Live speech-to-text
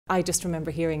I just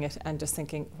remember hearing it and just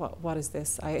thinking, what is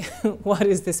this? What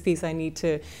is this piece? I need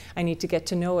to get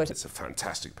to know it. It's a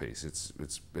fantastic piece.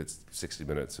 It's 60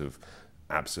 minutes of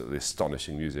absolutely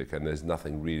astonishing music, and there's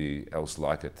nothing really else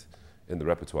like it in the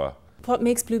repertoire. What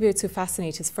makes Bluebeard so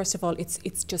fascinating is, first of all,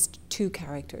 it's just two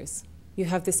characters. You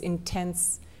have this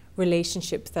intense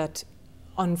relationship that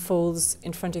unfolds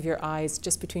in front of your eyes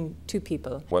just between two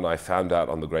people. When I found out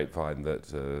on the grapevine that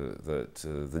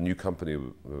the new company,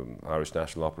 Irish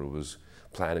National Opera, was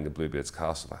planning a Bluebeard's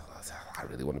Castle, I thought, I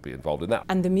really want to be involved in that.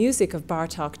 And the music of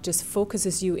Bartók just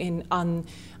focuses you in on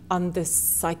the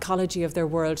psychology of their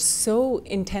world so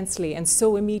intensely and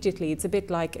so immediately. It's a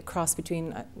bit like a cross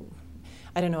between,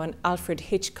 I don't know, an Alfred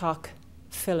Hitchcock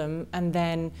film and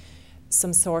then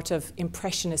some sort of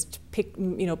impressionist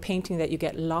painting that you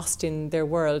get lost in their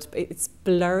world. It's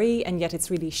blurry and yet it's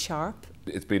really sharp.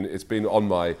 It's been on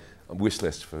my wish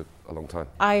list for a long time.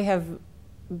 I have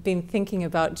been thinking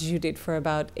about Judith for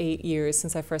about 8 years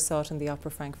since I first saw it in the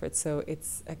Opera Frankfurt, so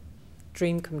it's a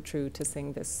dream come true to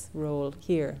sing this role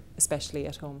here, especially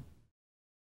at home.